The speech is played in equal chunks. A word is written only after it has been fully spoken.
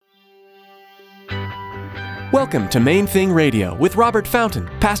Welcome to Main Thing Radio with Robert Fountain,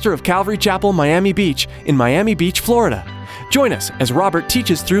 pastor of Calvary Chapel, Miami Beach, in Miami Beach, Florida. Join us as Robert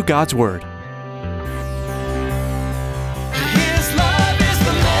teaches through God's Word.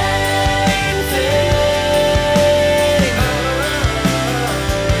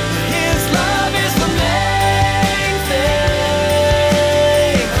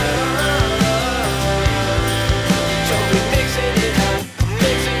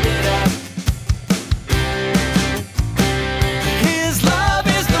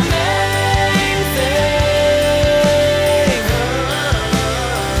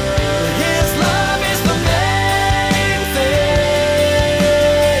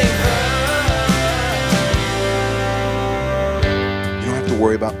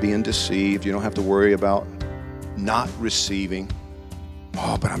 About being deceived. You don't have to worry about not receiving.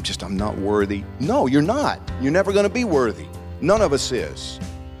 Oh, but I'm not worthy. No, you're not. You're never going to be worthy. None of us is.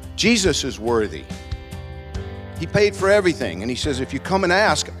 Jesus is worthy. He paid for everything. And he says, if you come and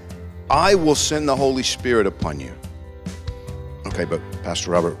ask, I will send the Holy Spirit upon you. Okay, but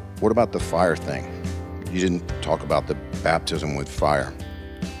Pastor Robert, what about the fire thing? You didn't talk about the baptism with fire.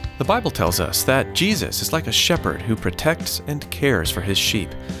 The Bible tells us that Jesus is like a shepherd who protects and cares for his sheep.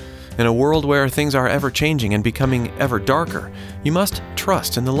 In a world where things are ever changing and becoming ever darker, you must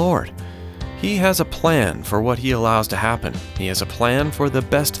trust in the Lord. He has a plan for what he allows to happen. He has a plan for the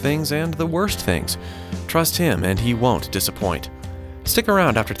best things and the worst things. Trust him and he won't disappoint. Stick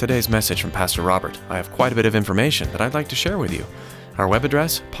around after today's message from Pastor Robert. I have quite a bit of information that I'd like to share with you. Our web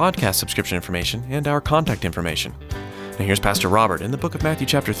address, podcast subscription information, and our contact information. And here's Pastor Robert in the book of Matthew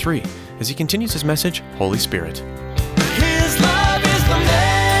chapter 3 as he continues his message, Holy Spirit. His love is the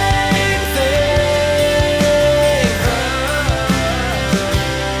main thing.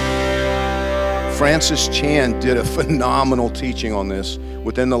 Francis Chan did a phenomenal teaching on this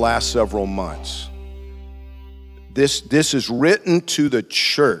within the last several months. This is written to the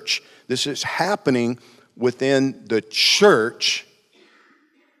church. This is happening within the church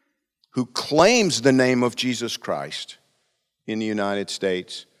who claims the name of Jesus Christ in the United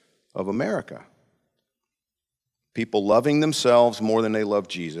States of America. People loving themselves more than they love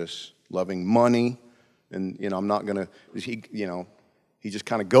Jesus, loving money, and I'm not going to, he just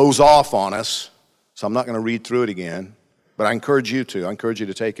kind of goes off on us, so I'm not going to read through it again, but I encourage you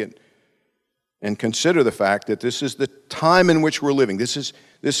to take it and consider the fact that this is the time in which we're living. This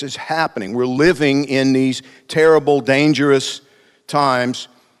is happening. We're living in these terrible, dangerous times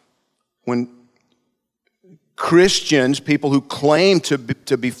when Christians, people who claim to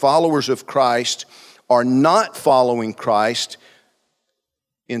be followers of Christ, are not following Christ.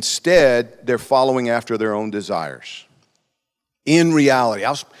 Instead, they're following after their own desires. In reality,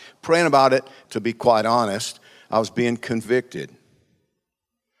 I was praying about it, to be quite honest. I was being convicted.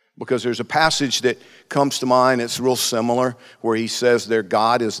 Because there's a passage that comes to mind, it's real similar, where he says their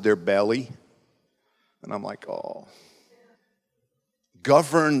God is their belly. And I'm like, oh.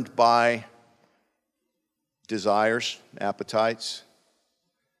 Governed by desires, appetites.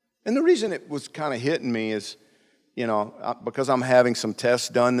 And the reason it was kind of hitting me is, because I'm having some tests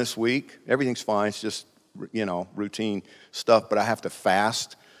done this week. Everything's fine, it's just, routine stuff, but I have to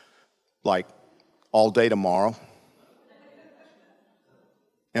fast like all day tomorrow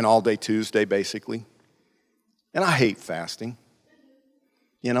and all day Tuesday, basically. And I hate fasting.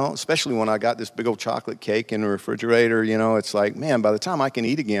 Especially when I got this big old chocolate cake in the refrigerator, it's like, man, by the time I can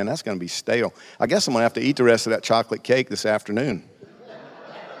eat again, that's going to be stale. I guess I'm going to have to eat the rest of that chocolate cake this afternoon.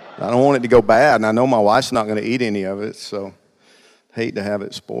 I don't want it to go bad, and I know my wife's not going to eat any of it, so I hate to have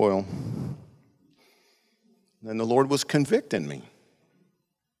it spoil. And the Lord was convicting me,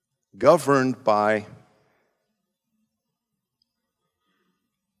 governed by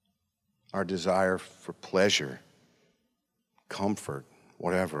our desire for pleasure, comfort,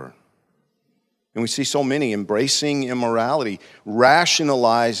 whatever. And we see so many embracing immorality,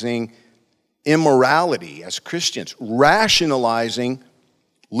 rationalizing immorality as Christians, rationalizing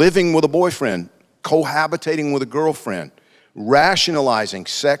living with a boyfriend, cohabitating with a girlfriend, rationalizing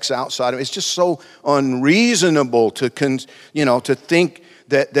sex outside of it. It's just so unreasonable to think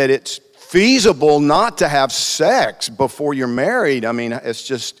that it's feasible not to have sex before you're married. I mean, it's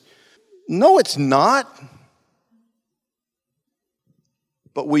just, no, it's not.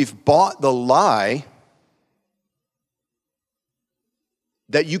 But we've bought the lie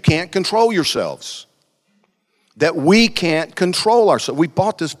that you can't control yourselves, that we can't control ourselves. We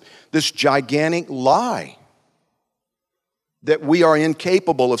bought this gigantic lie that we are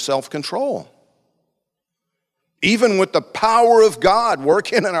incapable of self-control. Even with the power of God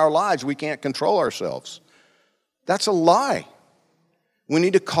working in our lives, we can't control ourselves. That's a lie. We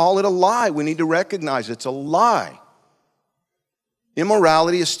need to call it a lie. We need to recognize it's a lie.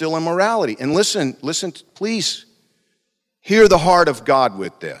 Immorality is still immorality. And listen, please hear the heart of God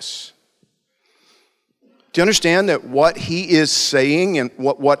with this. Do you understand that what he is saying and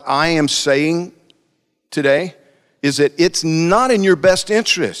what I am saying today is that it's not in your best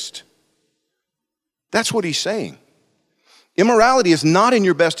interest? That's what he's saying. Immorality is not in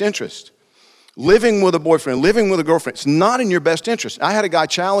your best interest. Living with a boyfriend, living with a girlfriend, it's not in your best interest. I had a guy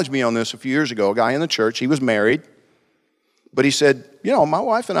challenge me on this a few years ago, a guy in the church. He was married, but he said, my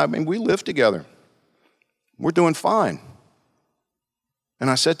wife and I mean, we live together. We're doing fine. And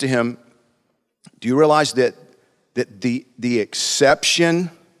I said to him, do you realize that the exception,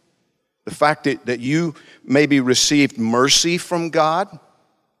 the fact that you maybe received mercy from God,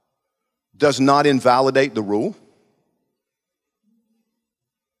 does not invalidate the rule?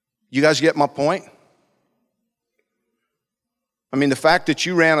 You guys get my point? I mean, the fact that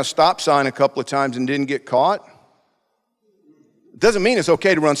you ran a stop sign a couple of times and didn't get caught doesn't mean it's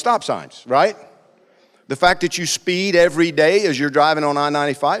okay to run stop signs, right? The fact that you speed every day as you're driving on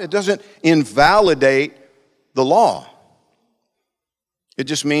I-95, it doesn't invalidate the law. It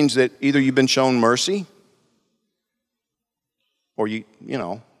just means that either you've been shown mercy or you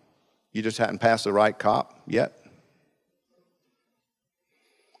just hadn't passed the right cop yet.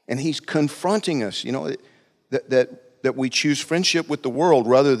 And he's confronting us, that we choose friendship with the world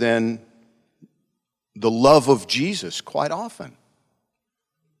rather than the love of Jesus quite often.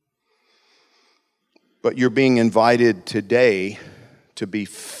 But you're being invited today to be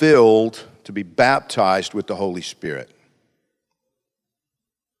filled, to be baptized with the Holy Spirit.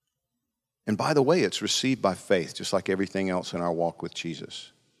 And by the way, it's received by faith, just like everything else in our walk with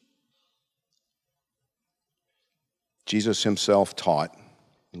Jesus. Jesus himself taught,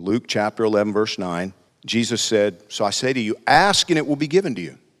 in Luke chapter 11, verse 9, Jesus said, so I say to you, ask and it will be given to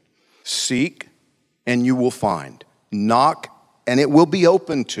you. Seek and you will find. Knock and it will be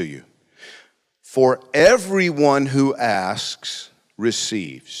opened to you. For everyone who asks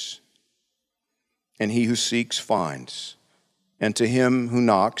receives, and he who seeks finds, and to him who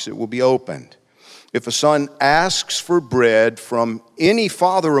knocks it will be opened. If a son asks for bread from any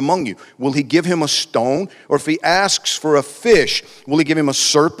father among you, will he give him a stone? Or if he asks for a fish, will he give him a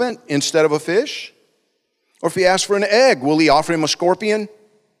serpent instead of a fish? Or if he asks for an egg, will he offer him a scorpion?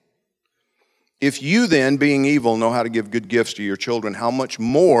 If you then, being evil, know how to give good gifts to your children, how much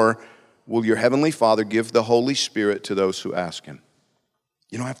more will your heavenly Father give the Holy Spirit to those who ask him?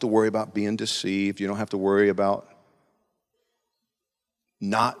 You don't have to worry about being deceived. You don't have to worry about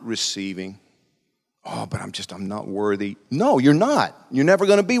not receiving. Oh, but I'm not worthy. No, you're not. You're never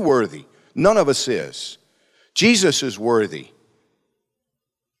going to be worthy. None of us is. Jesus is worthy.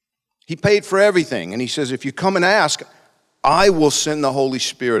 He paid for everything. And he says, if you come and ask, I will send the Holy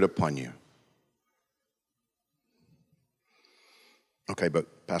Spirit upon you. Okay,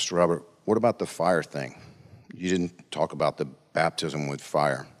 but Pastor Robert, what about the fire thing? You didn't talk about the baptism with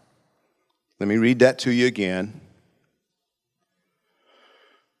fire. Let me read that to you again.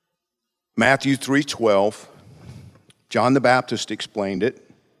 Matthew 3:12, John the Baptist explained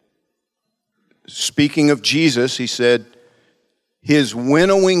it. Speaking of Jesus, he said, his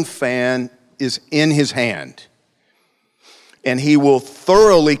winnowing fan is in his hand, and he will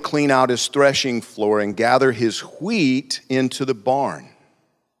thoroughly clean out his threshing floor and gather his wheat into the barn,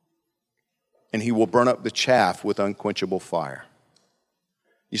 and he will burn up the chaff with unquenchable fire.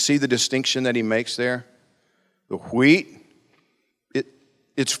 You see the distinction that he makes there? The wheat,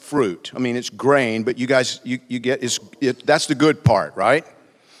 it's fruit. I mean, it's grain, but you guys, you get, that's the good part, right?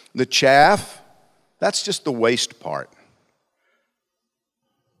 The chaff, that's just the waste part.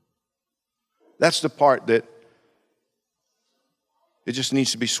 That's the part that it just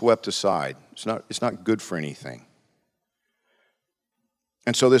needs to be swept aside. It's not good for anything.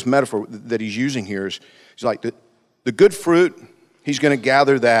 And so this metaphor that he's using here is like the good fruit, he's going to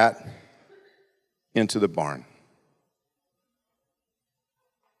gather that into the barn.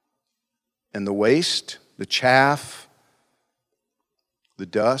 And the waste, the chaff, the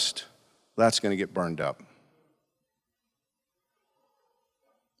dust, that's going to get burned up.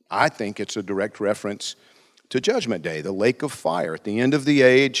 I think it's a direct reference to Judgment Day, the lake of fire. At the end of the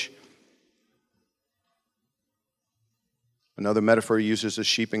age, another metaphor he uses is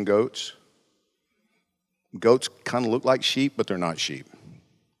sheep and goats. Goats kind of look like sheep, but they're not sheep.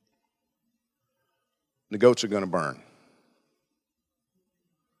 The goats are going to burn.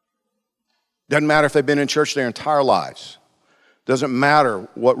 Doesn't matter if they've been in church their entire lives. Doesn't matter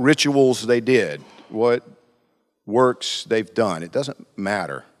what rituals they did, what works they've done. It doesn't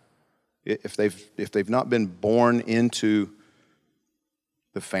matter. If they've not been born into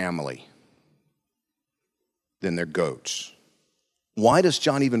the family than their goats. Why does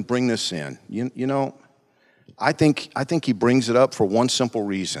John even bring this in? You know, I think he brings it up for one simple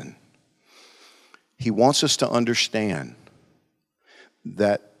reason. He wants us to understand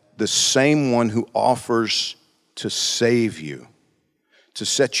that the same one who offers to save you, to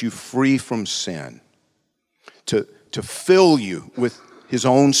set you free from sin, to fill you with his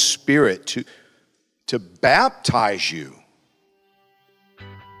own Spirit, to baptize you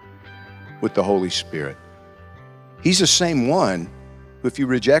with the Holy Spirit. He's the same one who, if you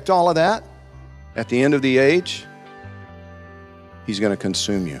reject all of that, at the end of the age, he's going to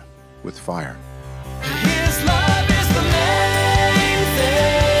consume you with fire. His love is the main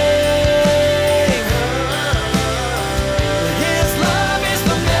thing. His love is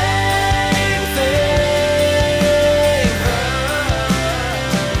the main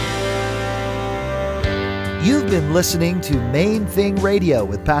thing. You've been listening to Main Thing Radio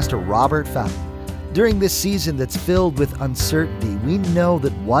with Pastor Robert Fountain. During this season that's filled with uncertainty, we know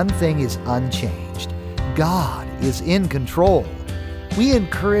that one thing is unchanged. God is in control. We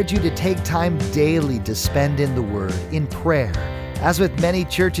encourage you to take time daily to spend in the Word, in prayer. As with many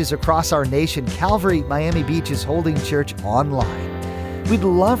churches across our nation, Calvary Miami Beach is holding church online. We'd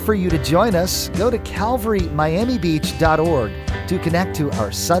love for you to join us. Go to calvarymiamibeach.org to connect to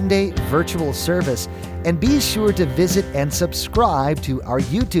our Sunday virtual service, and be sure to visit and subscribe to our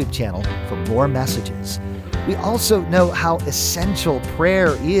YouTube channel for more messages. We also know how essential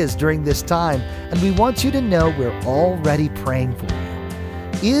prayer is during this time, and we want you to know we're already praying for you.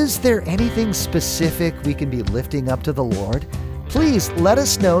 Is there anything specific we can be lifting up to the Lord? Please let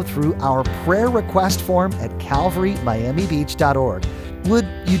us know through our prayer request form at calvarymiamibeach.org. Would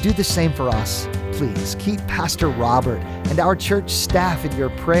you do the same for us? Please keep Pastor Robert and our church staff in your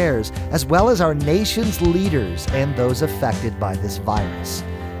prayers, as well as our nation's leaders and those affected by this virus.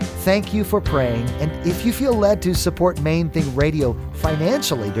 Thank you for praying, and if you feel led to support Main Thing Radio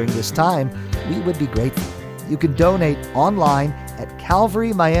financially during this time, we would be grateful. You can donate online at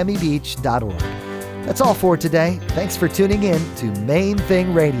calvarymiamibeach.org. That's all for today. Thanks for tuning in to Main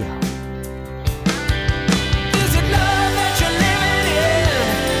Thing Radio.